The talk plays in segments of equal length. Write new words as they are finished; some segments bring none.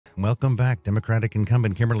Welcome back. Democratic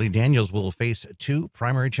incumbent Kimberly Daniels will face two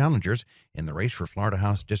primary challengers in the race for Florida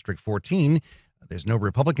House District 14. There's no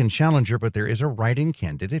Republican challenger, but there is a write-in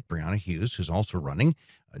candidate, Brianna Hughes, who's also running.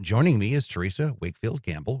 Joining me is Therese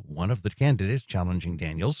Wakefield-Gamble, one of the candidates challenging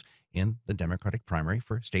Daniels in the Democratic primary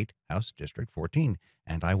for State House District 14.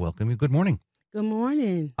 And I welcome you. Good morning. Good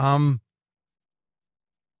morning.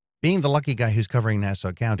 Being the lucky guy who's covering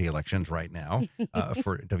Nassau County elections right now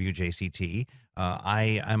for WJCT,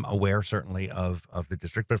 I am aware certainly of the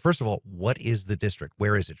district. But first of all, what is the district?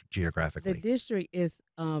 Where is it The geographically? district is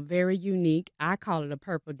very unique. I call it a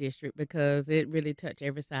purple district because it really touches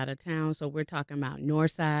every side of town. So we're talking about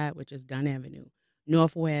North Side, which is Dunn Avenue,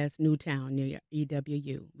 Northwest, Newtown near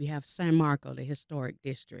EWU. We have San Marco, the historic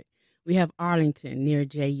district. We have Arlington near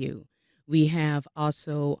JU. We have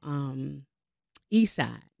also East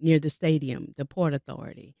Side near the stadium, the Port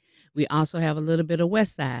Authority. We also have a little bit of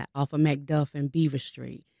West Side off of Macduff and Beaver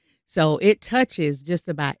Street. So it touches just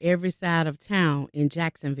about every side of town in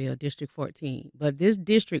Jacksonville, District 14. But this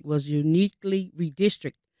district was uniquely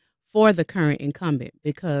redistricted for the current incumbent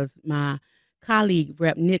because my colleague,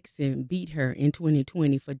 Rep. Nixon, beat her in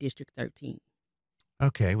 2020 for District 13.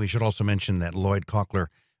 Okay, we should also mention that Lloyd Cochler,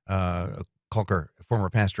 former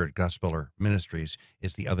pastor at Gospeller Ministries,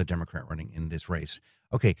 is the other Democrat running in this race.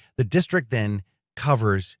 Okay, the district then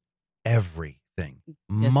covers everything,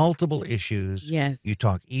 multiple issues. Yes. You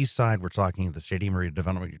talk East Side, we're talking the stadium area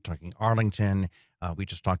development, you're talking Arlington. We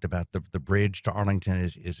just talked about the bridge to Arlington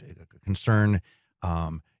is a concern.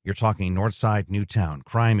 You're talking North Side, Newtown,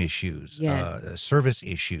 crime issues, Yes. service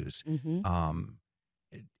issues.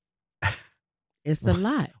 It's a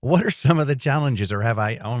lot. What are some of the challenges, or have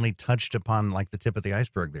I only touched upon like the tip of the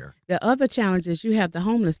iceberg there? The other challenge is you have the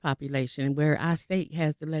homeless population, where our state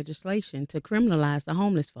has the legislation to criminalize the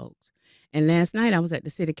homeless folks. And last night I was at the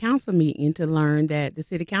city council meeting to learn that the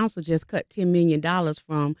city council just cut $10 million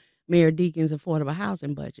from Mayor Deacon's affordable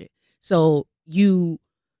housing budget. So the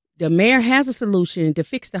mayor has a solution to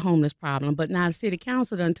fix the homeless problem, but now the city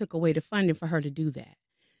council done took away the funding for her to do that.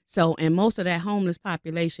 So, and most of that homeless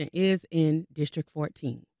population is in District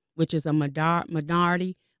 14, which is a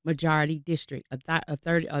majority district, a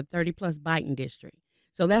 30 plus Biden district.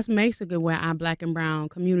 So that's basically where our Black and brown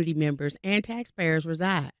community members and taxpayers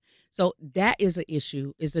reside. So that is an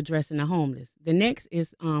issue, is addressing the homeless. The next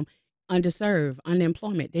is underserved,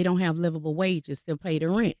 unemployment. They don't have livable wages to pay the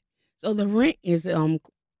rent. So the rent is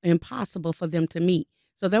impossible for them to meet.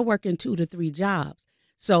 So they're working 2 to 3 jobs.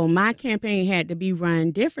 So my campaign had to be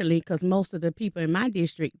run differently because most of the people in my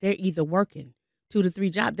district, they're either working 2 to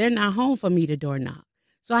 3 jobs. They're not home for me to door knock.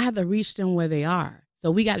 So I have to reach them where they are.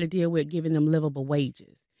 So we got to deal with giving them livable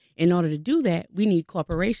wages. In order to do that, we need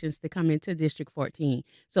corporations to come into District 14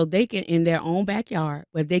 so they can, in their own backyard,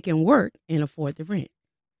 where they can work and afford the rent.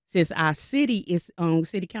 Since our city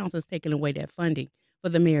council is taking away that funding for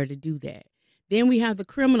the mayor to do that. Then we have the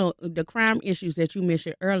crime issues that you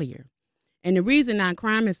mentioned earlier. And the reason our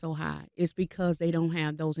crime is so high is because they don't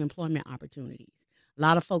have those employment opportunities. A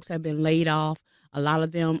lot of folks have been laid off. A lot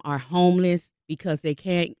of them are homeless because they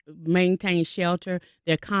can't maintain shelter.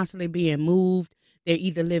 They're constantly being moved. They're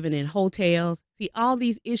either living in hotels. See, all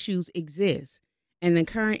these issues exist, and the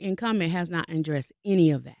current incumbent has not addressed any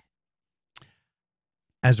of that.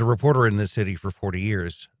 As a reporter in this city for 40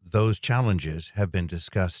 years, those challenges have been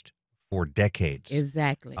discussed for decades.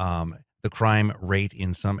 Exactly. The crime rate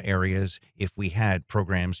in some areas, if we had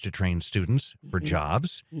programs to train students for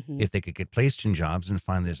jobs, if they could get placed in jobs and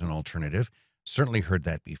find there's an alternative. Certainly heard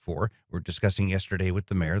that before. We're discussing yesterday with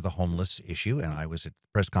the mayor the homeless issue, and I was at the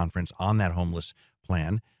press conference on that homeless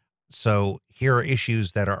plan. So here are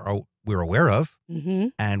issues that we're aware of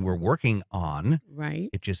and we're working on.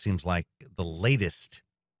 Right. It just seems like the latest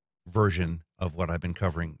version of what I've been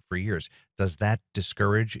covering for years. Does that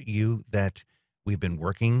discourage you that we've been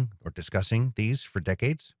working or discussing these for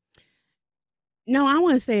decades? No, I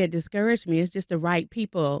wouldn't say it discouraged me. It's just the right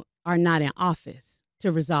people are not in office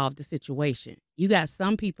to resolve the situation. You got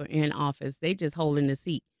some people in office, they just holding the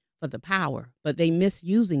seat for the power, but they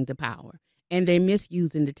misusing the power and they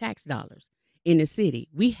misusing the tax dollars in the city.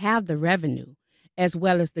 We have the revenue as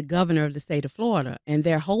well as the governor of the state of Florida, and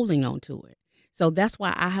they're holding on to it. So that's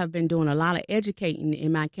why I have been doing a lot of educating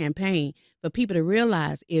in my campaign for people to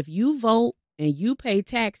realize if you vote and you pay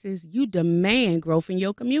taxes, you demand growth in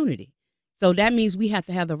your community. So that means we have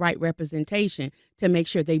to have the right representation to make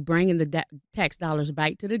sure they bring in the tax dollars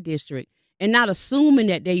back to the district and not assuming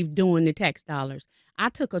that they're doing the tax dollars. I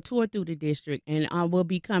took a tour through the district, and I will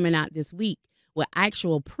be coming out this week with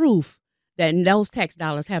actual proof that those tax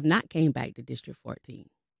dollars have not came back to District 14.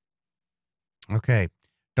 Okay.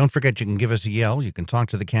 Don't forget, you can give us a yell. You can talk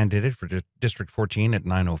to the candidate for District 14 at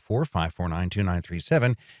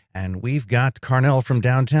 904-549-2937. And we've got Carnell from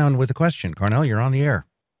downtown with a question. Carnell, you're on the air.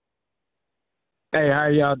 Hey, how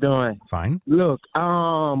y'all doing? Fine. Look,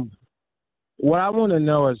 what I want to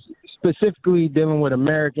know is specifically dealing with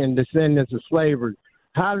American descendants of slavery.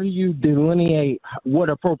 How do you delineate what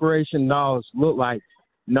appropriation dollars look like,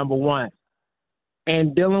 number one?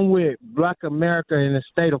 And dealing with Black America in the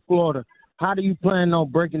state of Florida, how do you plan on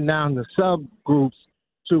breaking down the subgroups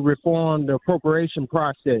to reform the appropriation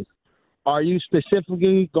process? Are you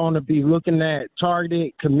specifically going to be looking at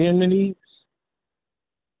targeted communities?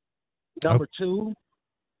 Number two.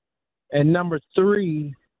 And number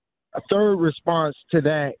three, a third response to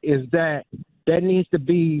that is that there needs to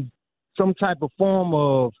be some type of form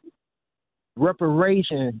of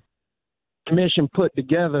reparation commission put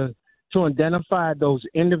together to identify those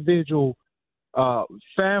individual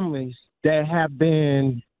families that have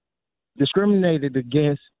been discriminated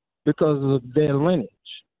against because of their lineage.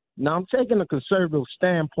 Now, I'm taking a conservative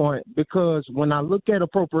standpoint because when I look at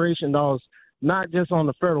appropriation dollars, not just on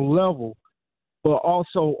the federal level, but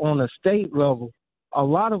also on a state level, a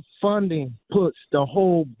lot of funding puts the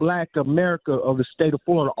whole Black America of the state of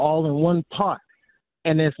Florida all in one pot,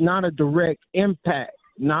 and it's not a direct impact.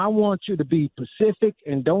 Now, I want you to be specific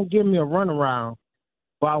and don't give me a runaround,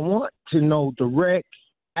 but I want to know direct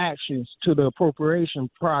actions to the appropriation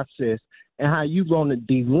process and how you're going to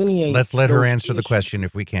delineate. Let's let her answer issues. the question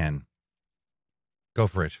if we can. Go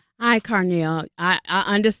for it. Hi, Carnell. I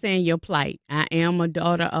understand your plight. I am a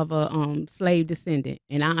daughter of a slave descendant,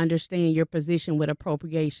 and I understand your position with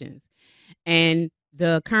appropriations. And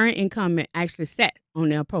the current incumbent actually sat on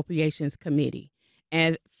the appropriations committee.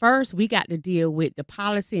 And first, we got to deal with the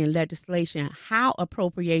policy and legislation, how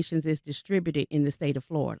appropriations is distributed in the state of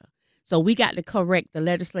Florida. So we got to correct the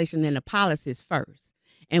legislation and the policies first.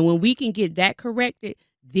 And when we can get that corrected,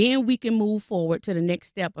 then we can move forward to the next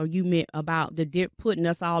step of you meant about putting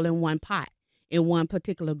us all in one pot, in one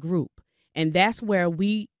particular group. And that's where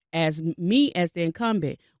we, as the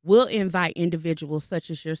incumbent, will invite individuals such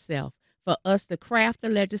as yourself for us to craft the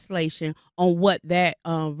legislation on what that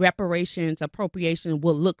reparations appropriation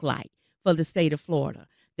will look like for the state of Florida.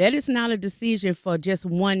 That is not a decision for just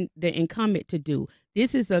the incumbent to do.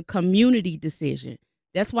 This is a community decision.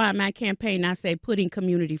 That's why in my campaign, I say putting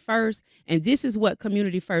community first. And this is what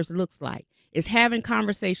community first looks like. It's having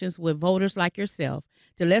conversations with voters like yourself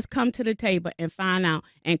to let's come to the table and find out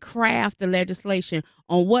and craft the legislation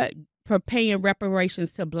on what paying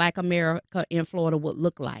reparations to Black America in Florida would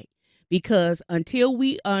look like. Because until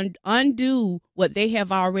we undo what they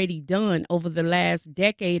have already done over the last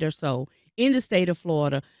decade or so in the state of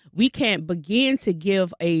Florida, we can't begin to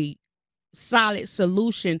give a solid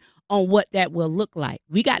solution on what that will look like.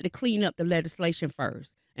 We got to clean up the legislation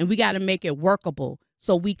first, and we got to make it workable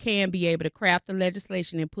so we can be able to craft the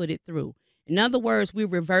legislation and put it through. In other words, we're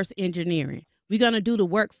reverse engineering. We're going to do the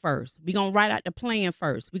work first. We're going to write out the plan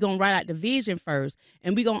first. We're going to write out the vision first.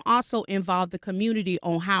 And we're going to also involve the community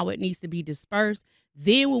on how it needs to be dispersed.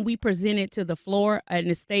 Then when we present it to the floor and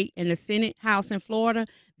the state and the Senate House in Florida,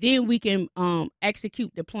 then we can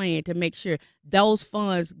execute the plan to make sure those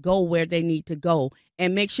funds go where they need to go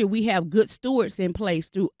and make sure we have good stewards in place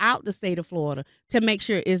throughout the state of Florida to make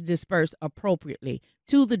sure it's dispersed appropriately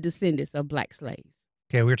to the descendants of Black slaves.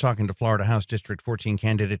 Okay, we're talking to Florida House District 14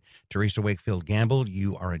 candidate Therese Wakefield-Gamble.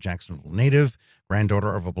 You are a Jacksonville native,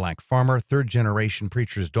 granddaughter of a Black farmer, third-generation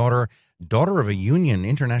preacher's daughter, daughter of a union,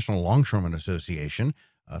 International Longshoremen Association,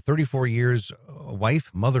 34 years a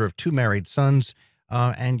wife, mother of 2 married sons,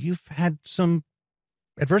 and you've had some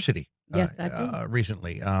adversity Yes, I do.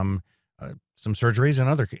 recently, some surgeries and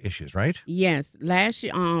other issues, right? Yes. Last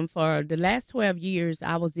year, for the last 12 years,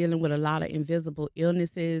 I was dealing with a lot of invisible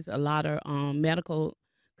illnesses, a lot of medical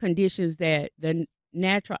conditions that the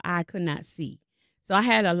natural eye could not see. So I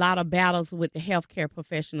had a lot of battles with the healthcare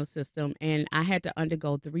professional system, and I had to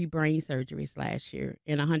undergo 3 brain surgeries last year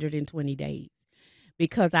in 120 days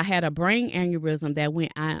because I had a brain aneurysm that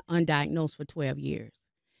went undiagnosed for 12 years.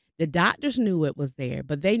 The doctors knew it was there,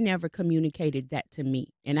 but they never communicated that to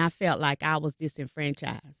me, and I felt like I was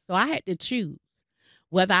disenfranchised. So I had to choose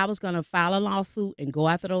whether I was going to file a lawsuit and go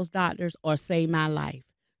after those doctors or save my life.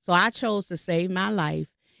 So I chose to save my life,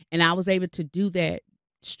 and I was able to do that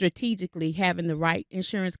strategically, having the right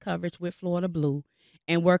insurance coverage with Florida Blue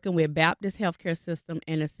and working with Baptist Healthcare System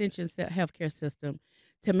and Ascension Healthcare System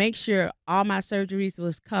to make sure all my surgeries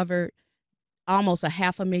was covered, almost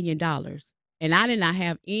 $500,000. And I did not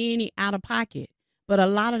have any out of pocket. But a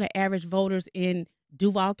lot of the average voters in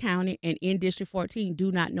Duval County and in District 14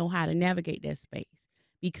 do not know how to navigate that space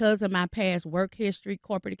because of my past work history,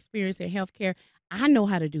 corporate experience in healthcare. I know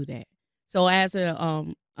how to do that. So as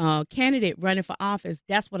a candidate running for office,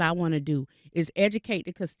 that's what I want to do, is educate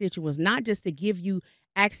the constituents, not just to give you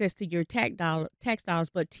access to your tax dollars,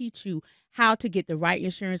 but teach you how to get the right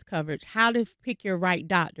insurance coverage, how to pick your right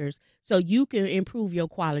doctors so you can improve your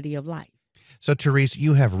quality of life. So, Therese,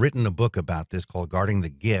 you have written a book about this called Guarding the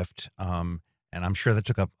Gift, and I'm sure that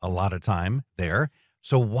took up a lot of time there.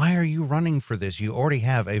 So why are you running for this? You already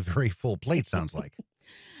have a very full plate, sounds like.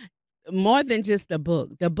 More than just the book.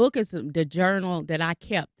 The book is the journal that I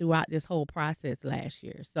kept throughout this whole process last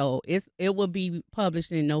year. So it will be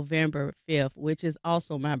published in November 5th, which is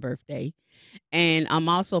also my birthday. And I'm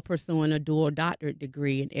also pursuing a dual doctorate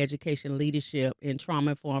degree in education leadership in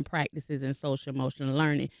trauma-informed practices and social emotional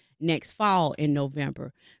learning next fall in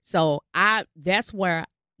November. So that's where,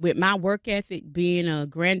 with my work ethic, being a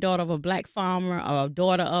granddaughter of a black farmer, a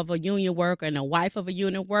daughter of a union worker, and a wife of a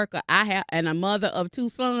union worker, and a mother of 2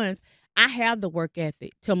 sons, I have the work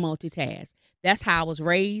ethic to multitask. That's how I was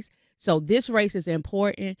raised. So this race is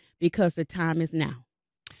important because the time is now.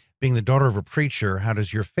 Being the daughter of a preacher, how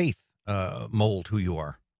does your faith mold who you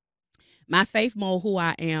are? My faith mold who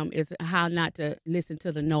I am is how not to listen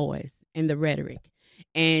to the noise and the rhetoric,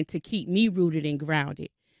 and to keep me rooted and grounded.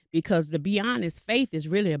 Because to be honest, faith is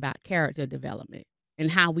really about character development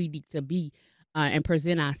and how we need to be and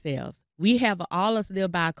present ourselves. We have all us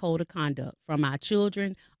live by a code of conduct, from our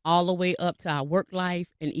children all the way up to our work life,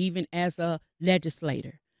 and even as a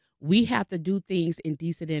legislator. We have to do things in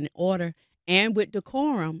decent and order and with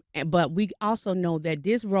decorum, but we also know that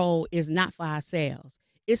this role is not for ourselves.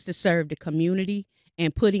 It's to serve the community,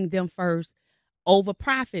 and putting them first over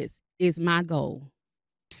profits is my goal.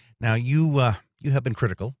 Now, you have been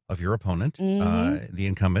critical of your opponent, the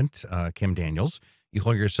incumbent, Kim Daniels. You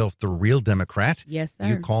call yourself the real Democrat. Yes, sir.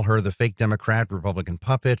 You call her the fake Democrat, Republican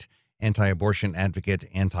puppet, anti-abortion advocate,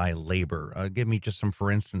 anti-labor. Give me just some for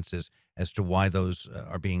instances as to why those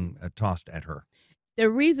are being tossed at her. The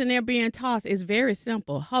reason they're being tossed is very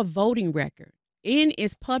simple. Her voting record. In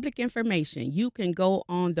its public information, you can go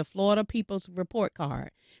on the Florida People's Report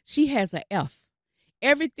card. She has an F.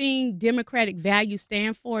 Everything Democratic values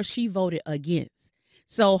stand for, she voted against.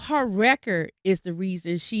 So her record is the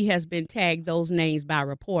reason she has been tagged those names by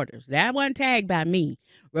reporters. That wasn't tagged by me.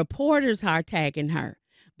 Reporters are tagging her.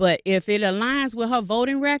 But if it aligns with her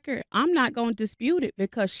voting record, I'm not going to dispute it,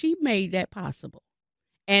 because she made that possible.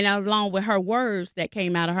 And along with her words that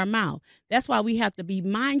came out of her mouth. That's why we have to be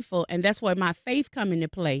mindful, and that's where my faith come into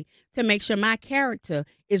play, to make sure my character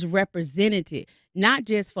is represented, not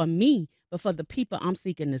just for me, but for the people I'm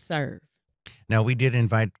seeking to serve. Now, we did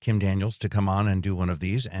invite Kim Daniels to come on and do one of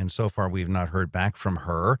these, and so far we've not heard back from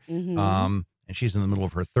her. And she's in the middle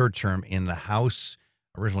of her 3rd term in the House,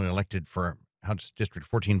 originally elected for House District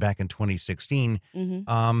 14 back in 2016.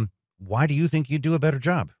 Why do you think you'd do a better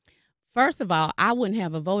job? First of all, I wouldn't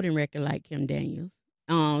have a voting record like Kim Daniels.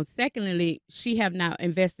 Secondly, she have not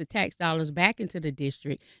invested tax dollars back into the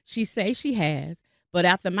district. She says she has, but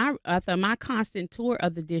after my constant tour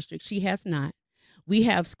of the district, she has not. We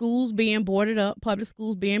have schools being boarded up, public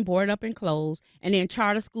schools being boarded up and closed, and then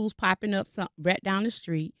charter schools popping up right down the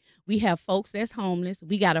street. We have folks that's homeless.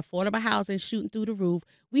 We got affordable housing shooting through the roof.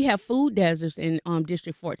 We have food deserts in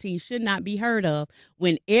District 14, should not be heard of,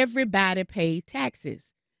 when everybody paid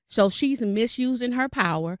taxes. So she's misusing her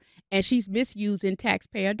power, and she's misusing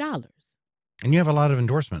taxpayer dollars. And you have a lot of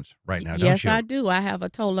endorsements right now, don't you? Yes, I do. I have a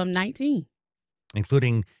total of 19.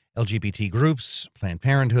 Including LGBT groups, Planned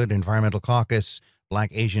Parenthood, Environmental Caucus,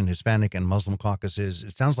 Black, Asian, Hispanic, and Muslim caucuses.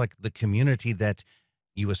 It sounds like the community that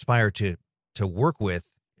you aspire to work with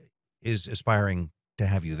is aspiring to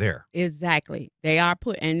have you there. Exactly. They are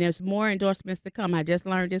and there's more endorsements to come. I just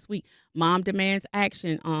learned this week. Mom Demands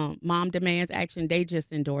Action. They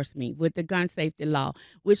just endorsed me with the gun safety law,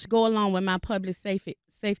 which go along with my public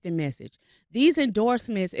safety message. These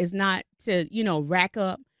endorsements is not to, rack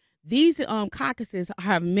up. These caucuses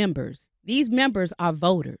have members. These members are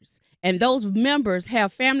voters. And those members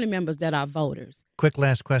have family members that are voters. Quick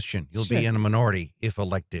last question. You'll Sure. be in a minority if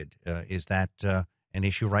elected. Is that an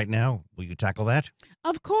issue right now? Will you tackle that?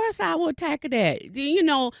 Of course I will tackle that.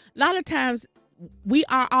 A lot of times we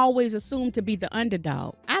are always assumed to be the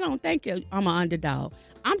underdog. I don't think I'm an underdog.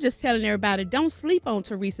 I'm just telling everybody, don't sleep on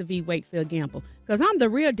Therese Wakefield-Gamble, because I'm the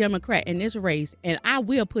real Democrat in this race, and I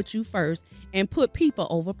will put you first and put people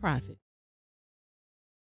over profit.